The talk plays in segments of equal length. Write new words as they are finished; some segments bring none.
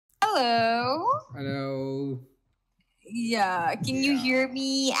Hello. Hello. Yeah, can you hear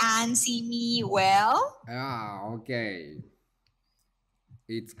me and see me well? Okay.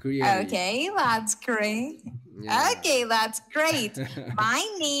 It's clear. Okay, that's great. Yeah. Okay, that's great. My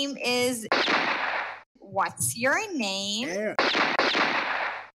name is... What's your name?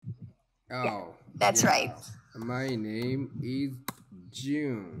 That's right. My name is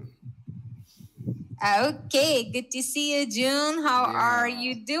June. Okay, good to see you, June. How are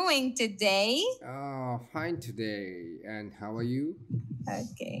you doing today? Fine today. And how are you?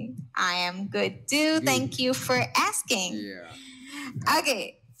 Okay, I am good too. Thank you for asking. Yeah.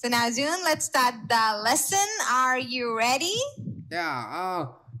 Okay, so now, June, let's start the lesson. Are you ready? Yeah.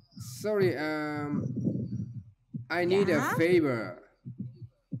 Sorry. I need a favor.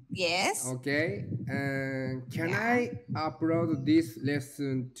 Yes. Okay. Can I upload this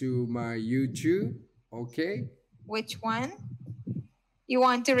lesson to my YouTube? Okay. Which one? You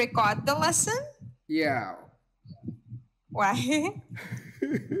want to record the lesson? Yeah. Why?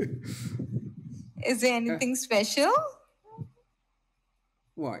 Is there anything special?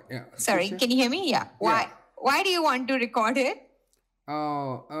 What? Yeah. Sorry, Special? can you hear me? Yeah. Why? Yeah. Why do you want to record it?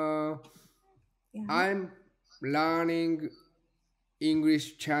 I'm learning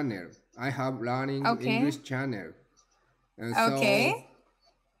English channel. I have learning English channel. And so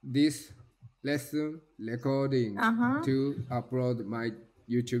this lesson recording to upload my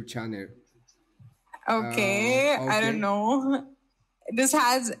YouTube channel. Okay. I don't know.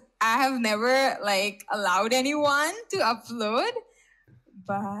 I have never allowed anyone to upload,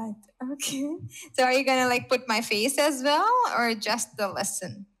 but okay. So are you gonna put my face as well or just the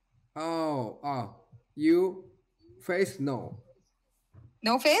lesson? You face no.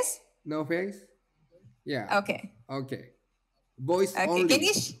 No face? No face? Yeah. Okay. Voice only. Can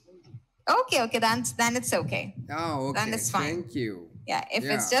you okay, then it's okay. Okay. Then it's fine. Thank you. Yeah, if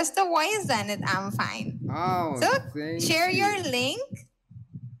it's just a voice, then I'm fine. So share your link.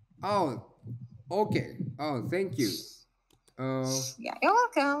 Okay. Thank you. Yeah, you're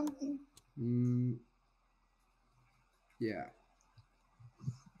welcome. Yeah.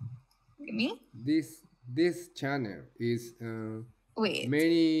 Me? This channel is Wait.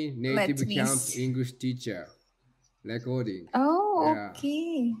 many NativeCamp English teacher recording.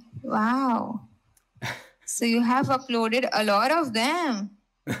 Okay. Wow. So you have uploaded a lot of them.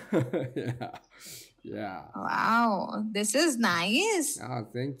 Yeah. Wow. This is nice.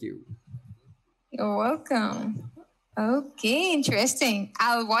 Thank you. You're welcome. Okay, interesting.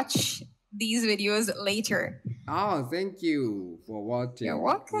 I'll watch these videos later. Thank you for watching. You're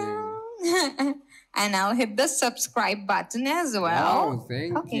welcome. Yeah. And I'll hit the subscribe button as well.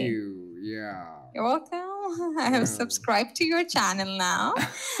 Thank you. Yeah. You're welcome. I have subscribed to your channel now.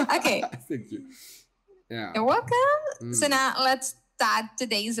 Okay. Thank you. Yeah. You're welcome. So now let's start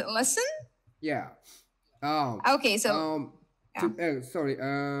today's lesson. Yeah. Okay, so sorry.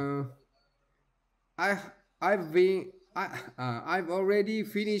 I've already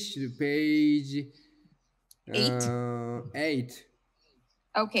finished page 8.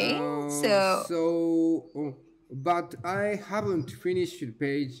 Okay. But I haven't finished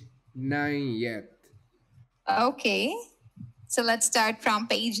page 9 yet. Okay. So let's start from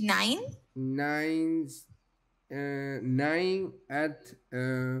page 9. 9 at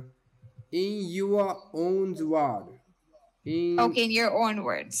in your own word. In your own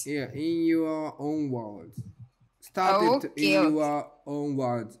words. Yeah, in your own words. Start it in your own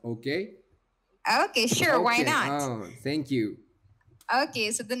words, okay? Okay, sure. Why not? Thank you.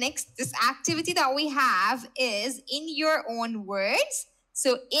 Okay, so this activity that we have is in your own words.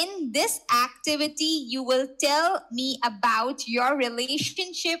 So in this activity, you will tell me about your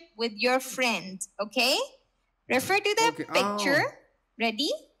relationship with your friend, okay? Refer to the picture.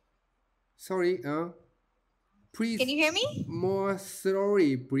 Ready? Sorry, please. Can you hear me? More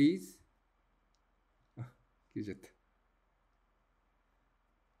slowly, please. 消えちゃった。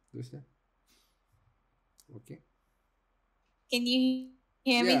どうした? Okay. Can you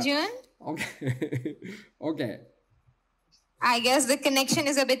hear me, June? Okay. Okay. I guess the connection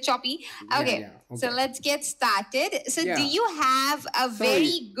is a bit choppy. Okay. So let's get started. So do you have a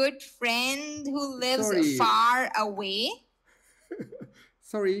very good friend who lives far away?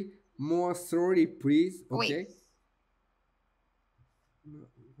 Sorry, more slowly, please. Okay.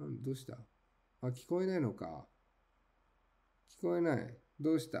 どうした? 聞こえないのか? 聞こえない。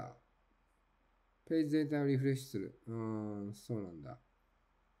どうした? ページ全体をリフレッシュする。そうなんだ。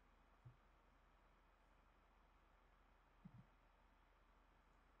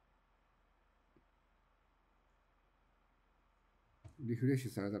リフレッシュ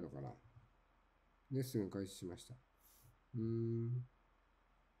されたのかな。レッスン開始しました。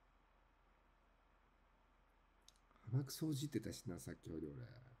甘く掃除ってたしな、さっきほど俺。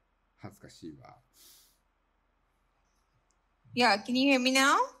恥ずかしいわ。Yeah, can you hear me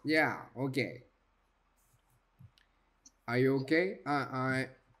now? Yeah, okay. Are you okay? Okay,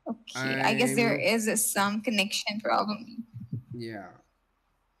 I guess there is some connection problem. Yeah.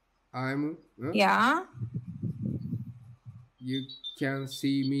 I'm. Yeah. You can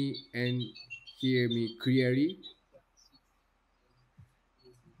see me and hear me clearly.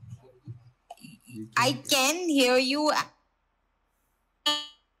 I can hear you.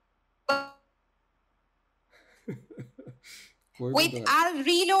 Wait, I'll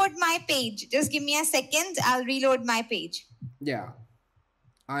reload my page. Just give me a second. I'll reload my page. Yeah.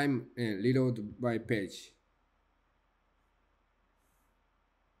 I'm reload my page.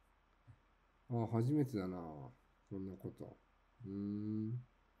 あ、初めてだな。こんなこと。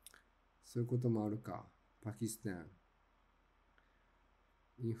そういうこともあるか。パキスタン。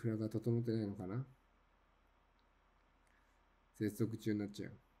インフラが整ってないのかな。接続中になっちゃ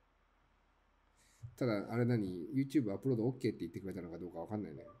う。ただ、あれ何 ?YouTube アップロード OK って言ってくれたのかどうかわかんな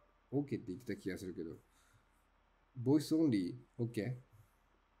いね。OK って言ってた気がするけど。ボイスオンリー OK?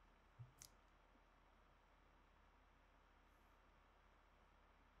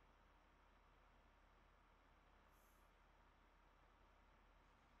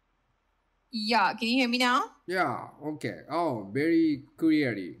 Yeah, can you hear me now? Yeah, okay. Oh, very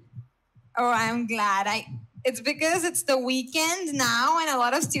clearly. Oh, I'm glad. It's because it's the weekend now and a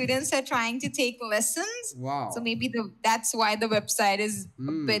lot of students are trying to take lessons. Wow. So maybe that's why the website is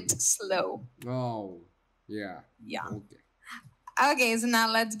a bit slow. Oh, yeah. Yeah. Okay. Okay, so now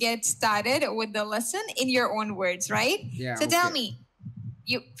let's get started with the lesson in your own words, right? Yeah. So tell me,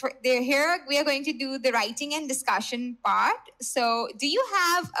 here we are going to do the writing and discussion part. So do you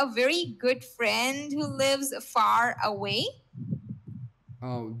have a very good friend who lives far away?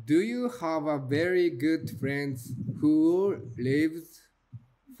 Oh, do you have a very good friend who lives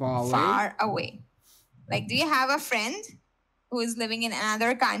far away? Far away. Like, do you have a friend who is living in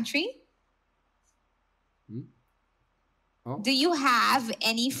another country? Oh. Do you have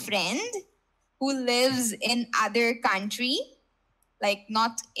any friend who lives in other country? Like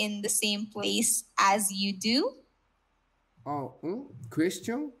not in the same place as you do? Oh,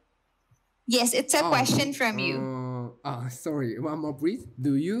 question? Yes, it's a question from you. Sorry. One more, please.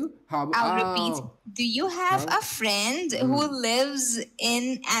 Do you have? I'll repeat. Do you have a friend who lives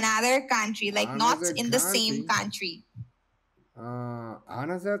in another country, like not in the same country?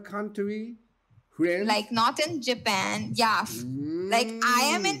 Another country? Friends? Like not in Japan. Yeah. Like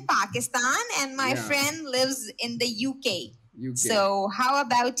I am in Pakistan and my friend lives in the UK. So how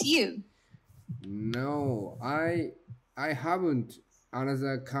about you? No, I haven't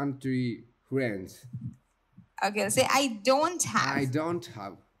another country friends. Okay, let's say I don't have. I don't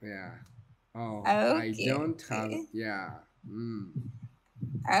have. Yeah. Oh, okay, I don't have. Yeah.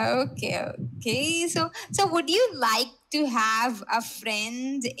 Okay. So would you like to have a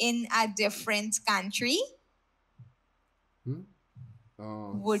friend in a different country?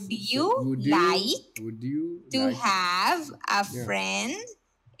 Would you like to have a friend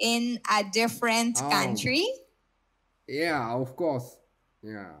in a different country? Yeah, of course.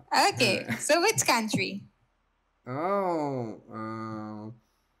 Yeah. Okay. So which country?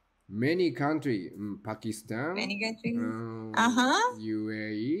 Many countries. Pakistan. Many countries.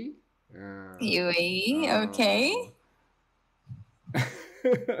 UAE. UAE. Okay.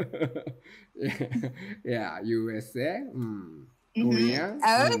 Yeah, USA. Korea.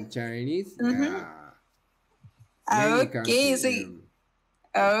 Chinese.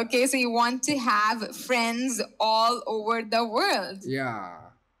 Okay, so you want to have friends all over the world.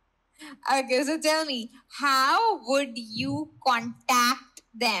 Yeah. Okay, so tell me, how would you contact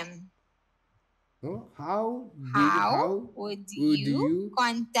them? How would you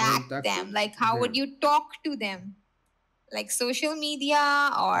contact them? Like, how would you talk to them? Like social media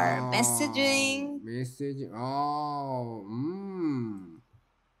or messaging? Messaging.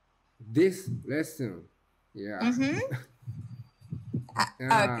 This lesson. Yeah.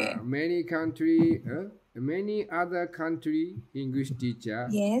 Okay. Many other country English teacher.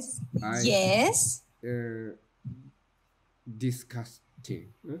 Yes. Discussing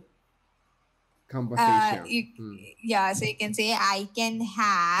conversation. So you can say I can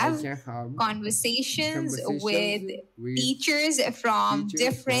have conversations with teachers from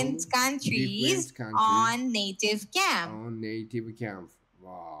different countries on NativeCamp. On NativeCamp.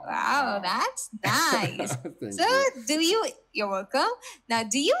 Wow, that's nice. So you're welcome. Now,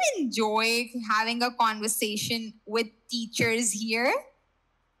 do you enjoy having a conversation with teachers here?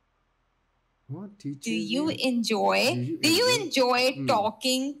 What teachers? Do you enjoy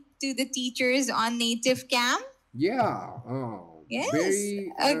talking to the teachers on NativeCamp? Yeah. Yes.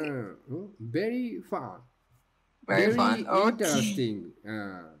 Very, Okay. very fun. Very fun. Okay. Interesting.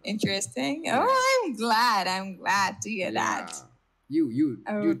 Interesting. Yeah. Oh, I'm glad. I'm glad to hear Yeah. that. You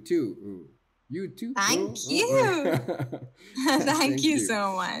Oh, too. You too. thank you. Thank Thank you you.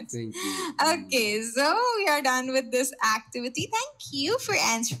 so much. Thank you. Okay, so we are done with this activity. Thank you for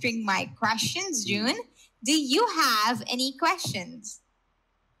answering my questions, June. Do you have any questions?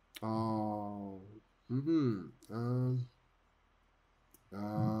 Oh.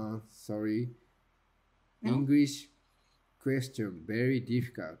 Sorry. No? English question very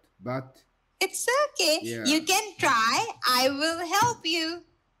difficult, but It's okay. yeah. You can try. I will help you.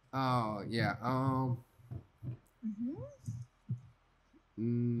 Oh yeah.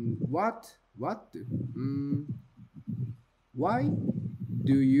 What? Why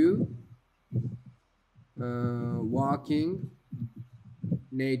do you working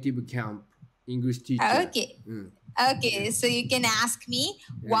native camp English teacher? Okay. Okay, so you can ask me,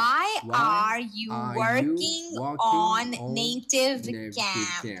 why are you working on native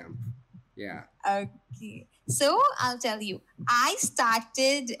camp? Yeah. Okay, so I'll tell you, I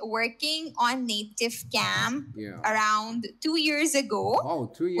started working on native camp around 2 years ago. Oh,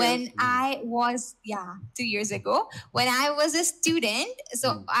 2 years. When I was, 2 years ago, when I was a student.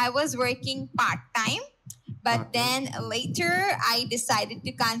 So I was working part-time. But then later, I decided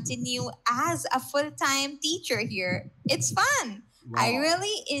to continue as a full-time teacher here. It's fun. Wow. I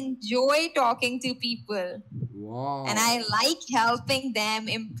really enjoy talking to people. Wow. And I like helping them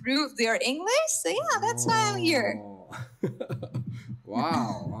improve their English. So yeah, that's why I'm here.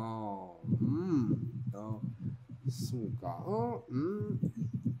 Wow. そうか。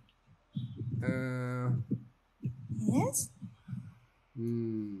Yes?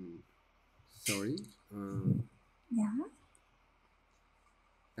 Sorry. Yeah.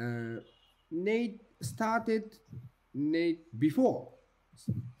 Nate started before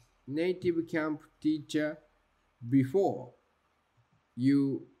native camp teacher before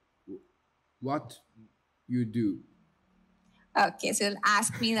what you do. Okay, so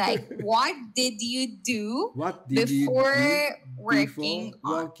ask me like, what did you do before working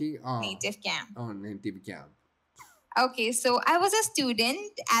on native camp? On native camp. Okay, so I was a student,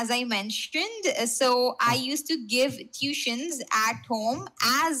 as I mentioned. So I used to give tuitions at home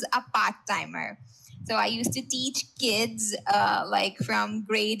as a part-timer. So I used to teach kids like from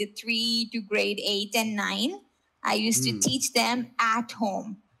grade 3 to grade 8 and 9. I used to teach them at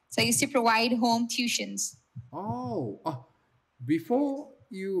home. So I used to provide home tuitions. Before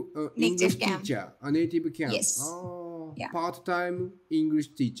you English teacher, a native camp. Yes. Part-time English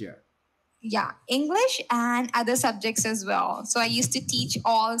teacher. Yeah, English and other subjects as well. So I used to teach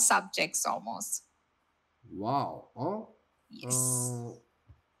all subjects almost. Wow. Yes.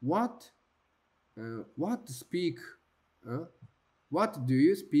 What do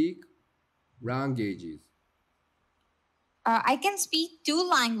you speak languages? I can speak 2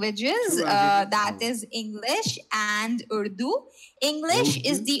 languages. That is English and Urdu. English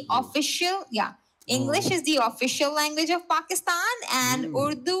is the official, English is the official language of Pakistan, and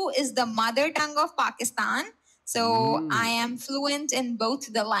Urdu is the mother tongue of Pakistan. So I am fluent in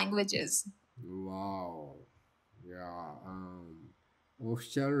both the languages. Wow. Yeah.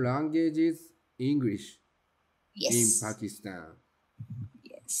 Official language is English. Yes. In Pakistan.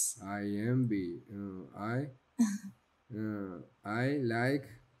 Yes. I like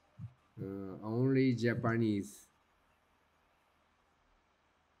only Japanese.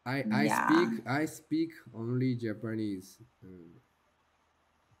 I speak only Japanese.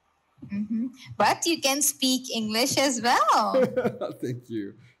 But you can speak English as well. Thank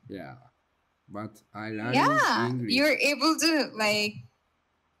you. Yeah. But I learn English. You're able to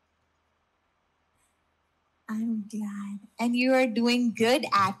I'm glad. And you are doing good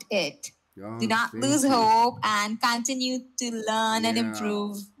at it. Do not lose hope and continue to learn and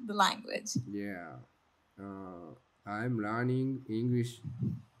improve the language. Yeah. I'm learning English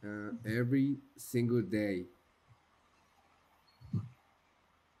every single day.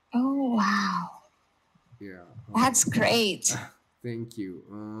 Oh, wow. Yeah. That's great. Thank you.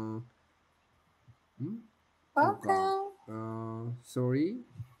 Welcome. Sorry.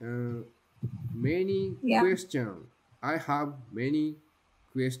 Many questions. I have many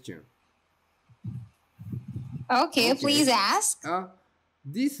questions. Okay, please ask.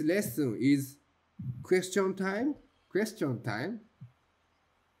 This lesson is question time.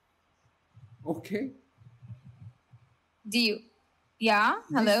 Okay. Do you? Yeah.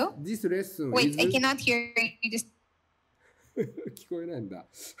 Hello. This lesson. Wait, I cannot hear you. Just. 聞こえないんだ。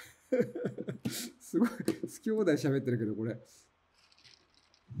すごい好き放題喋ってるけどこれ。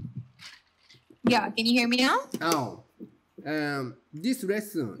Yeah, can you hear me now? Oh, this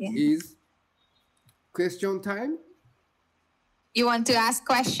lesson Yeah. is question time. You want to ask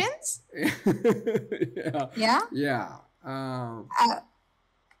questions? Yeah. Yeah? Yeah.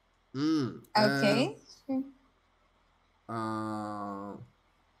 Okay.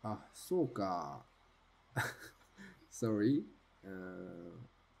 そうか。Sorry.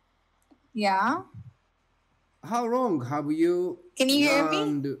 Yeah. How long have you Can you hear me?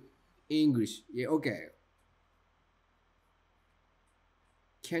 learned English? Yeah, okay.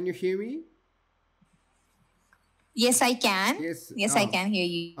 Can you hear me? Yes, I can. Yes. Yes, I can hear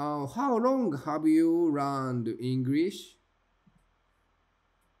you. How long have you learned English?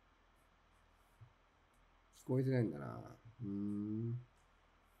 聞こえてないんだな。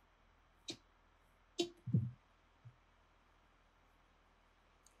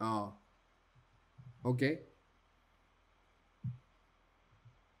Okay.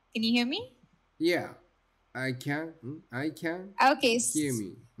 Can you hear me? Yeah, I can. I can Okay. hear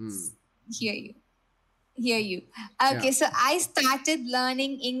me. Hear you. Hear you. Okay, Yeah. so I started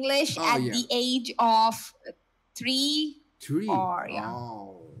learning English at the age of 3 3. or yeah.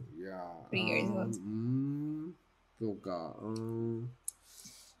 Oh, yeah. 3 years old. そうか。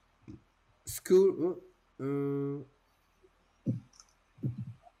School.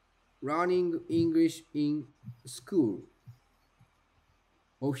 Learning English in school.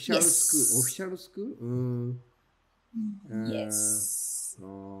 Official Yes. school. Official school? Yes.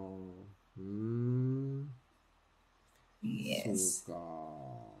 Yes. そうか。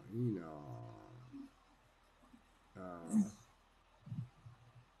いいな。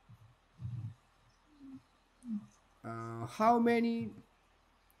How many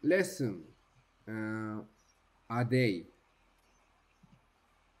lessons a day?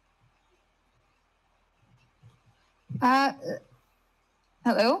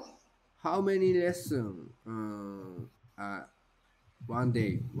 Hello? How many lessons one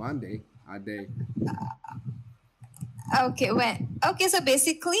day? A day? Okay, so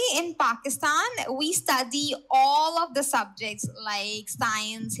basically in Pakistan, we study all of the subjects like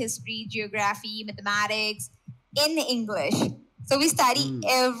science, history, geography, mathematics in English. So we study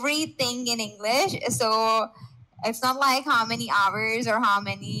everything in English. So it's not like how many hours or how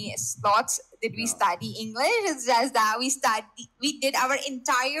many slots did we study English. It's just that we did our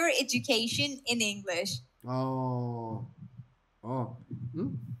entire education in English.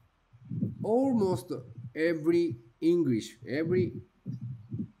 Almost every English.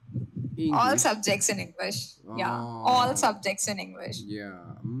 All subjects in English. Yeah, all subjects in English. Yeah.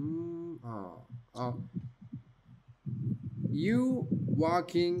 You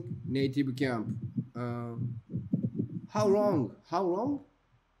working native camp. How long?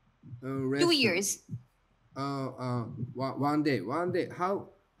 2 years. One day.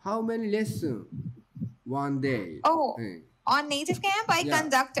 How many lessons? One day. On NativeCamp, I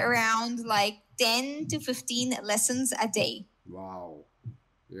conduct around like 10 to 15 lessons a day. Wow.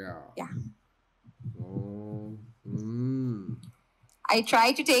 Yeah. I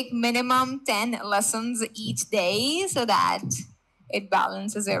try to take minimum 10 lessons each day so that it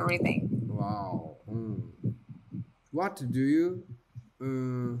balances everything. Wow. What do you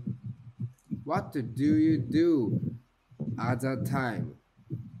do at that time?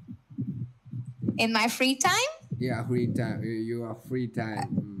 In my free time? Yeah, free time. Your free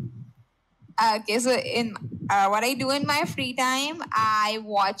time. Okay, so in what I do in my free time, I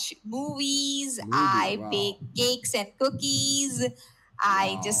watch movies, I bake cakes and cookies,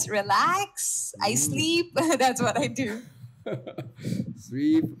 I just relax, I sleep. That's what I do.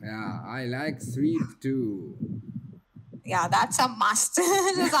 Sleep? Yeah, I like sleep too. Yeah, that's a must.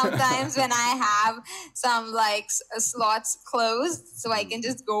 So sometimes when I have some like slots closed, so I can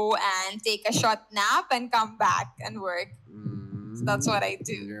just go and take a short nap and come back and work. So that's what I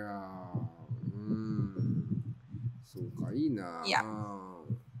do. Yeah. そうか、いいな。Yeah.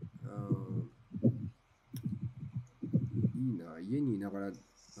 いいな、家にいながら。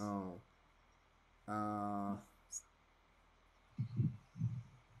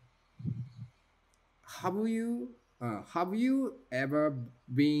Have you ever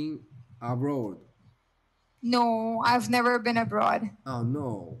been abroad? No, I've never been abroad. Oh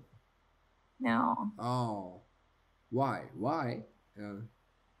no. No. Oh, why?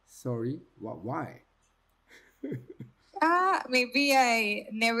 Sorry. Why? Maybe I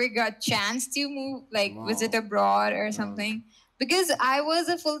never got chance to move, visit abroad or something. Because I was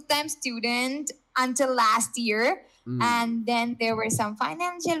a full-time student until last year. And then there were some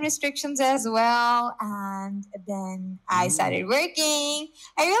financial restrictions as well. And then I started working.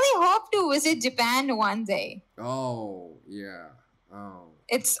 I really hope to visit Japan one day. Oh, yeah. Oh.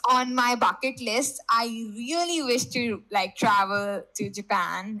 it's on my bucket list. I really wish to like travel to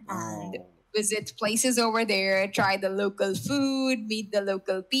Japan and visit places over there, try the local food, meet the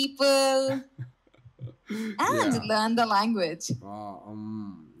local people, and learn the language.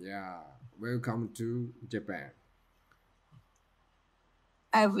 Yeah. Welcome to Japan.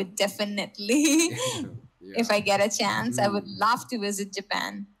 I would definitely, if I get a chance, I would love to visit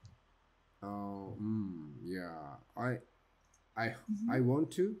Japan. Yeah. I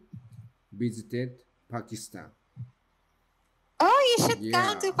want to visit Pakistan. Oh, you should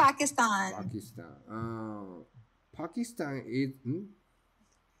come to Pakistan. Pakistan is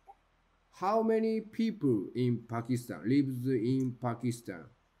how many people in Pakistan lives in Pakistan?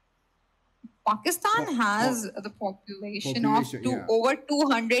 Pakistan has the population of over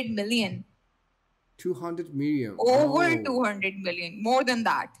 200 million. 200 million. Over 200 million. More than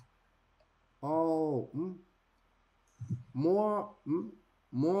that. More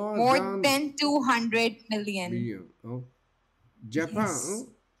than 200 million. Japan.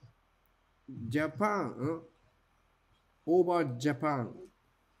 Japan. Over Japan.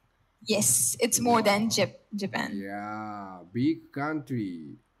 Yes, it's more than Japan. Yeah, big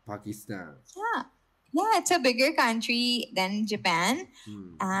country, Pakistan. Yeah, it's a bigger country than Japan.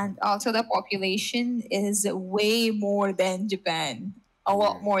 And also the population is way more than Japan. A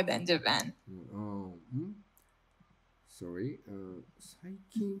lot more than Japan. Sorry. 最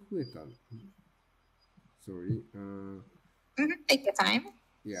近増えた。Sorry. Take your time.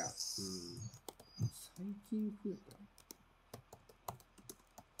 Yeah. 最近増えた。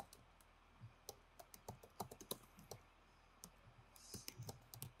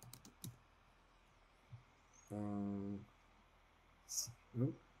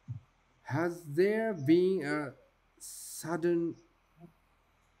Has there been a sudden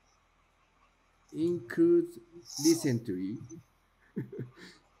increase recently?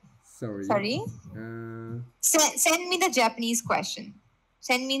 Sorry. Send me the Japanese question.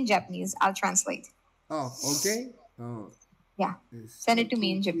 Send me in Japanese. I'll translate. Oh, okay. Yeah. Send it to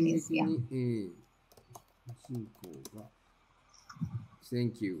me in Japanese. Yeah.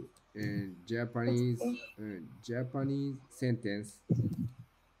 Thank you. Japanese sentence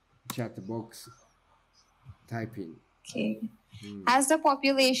chat box typing. Okay. Has the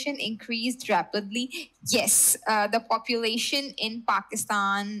population increased rapidly? Yes, the population in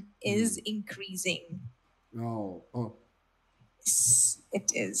Pakistan is increasing. Oh. Yes,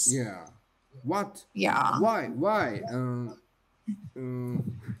 it is. Yeah. What? Yeah. Why?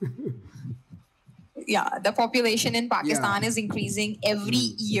 Yeah, the population in Pakistan is increasing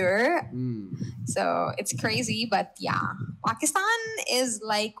every year. So it's crazy, but yeah. Pakistan is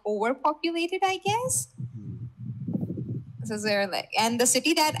like overpopulated, I guess. So they're like, and the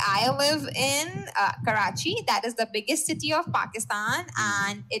city that I live in, Karachi, that is the biggest city of Pakistan,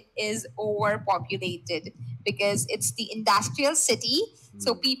 and it is overpopulated because it's the industrial city.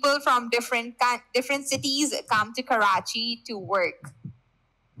 So people from different cities come to Karachi to work.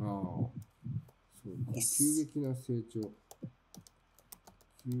 Yes. 急激な成長を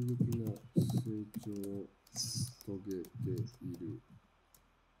遂げて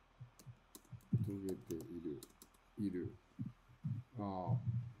いる。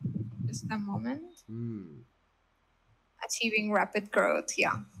Just a moment. Achieving rapid growth,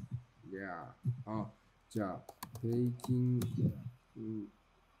 yeah. Yeah. じゃあ平均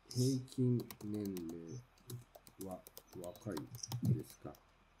年齢は若いですか？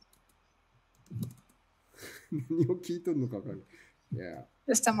何を聞いとるのか分かる。Yeah.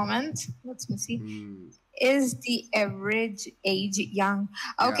 Just a moment. Let me see. Is the average age young?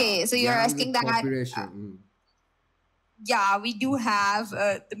 Okay, so you're asking that. Yeah, we do have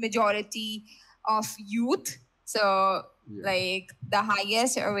the majority of youth. So, like, the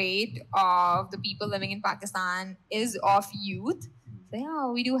highest rate of the people living in Pakistan is of youth. So,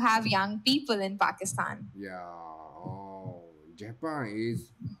 yeah, we do have young people in Pakistan. Yeah. Japan is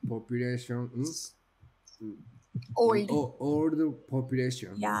population. Old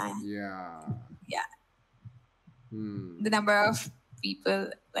population. Yeah. The number of people,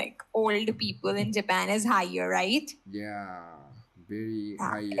 like old people in Japan, is higher, right? Yeah, very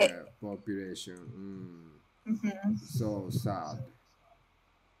higher population. So sad.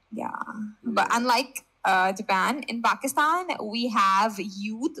 Yeah, but unlike Japan, in Pakistan, we have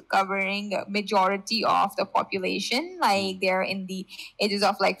youth covering majority of the population. Like they're in the ages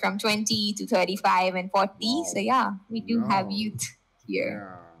of like from 20 to 35 and 40. Wow. So yeah, we do have youth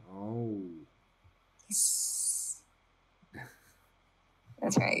here. Yeah. Yes.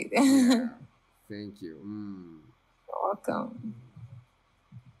 That's right. Thank you. You're welcome.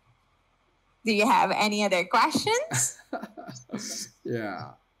 Do you have any other questions?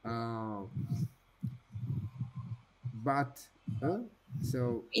 Yeah. But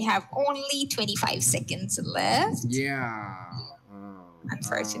so we have only 25 seconds left. yeah.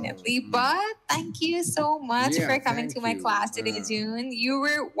 Unfortunately, but thank you so much for coming to my class today, June. You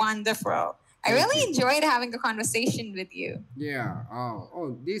were wonderful. I really enjoyed having a conversation with you. Yeah.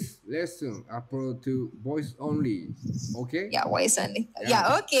 This lesson upload to voice only. Okay. Yeah, voice only.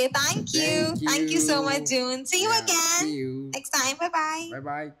 Yeah. Okay. Thank you. Thank you so much, June. See you again. See you next time. Bye bye. Bye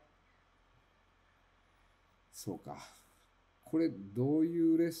bye. そうか。これどう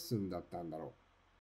いうレッスンだったんだろう。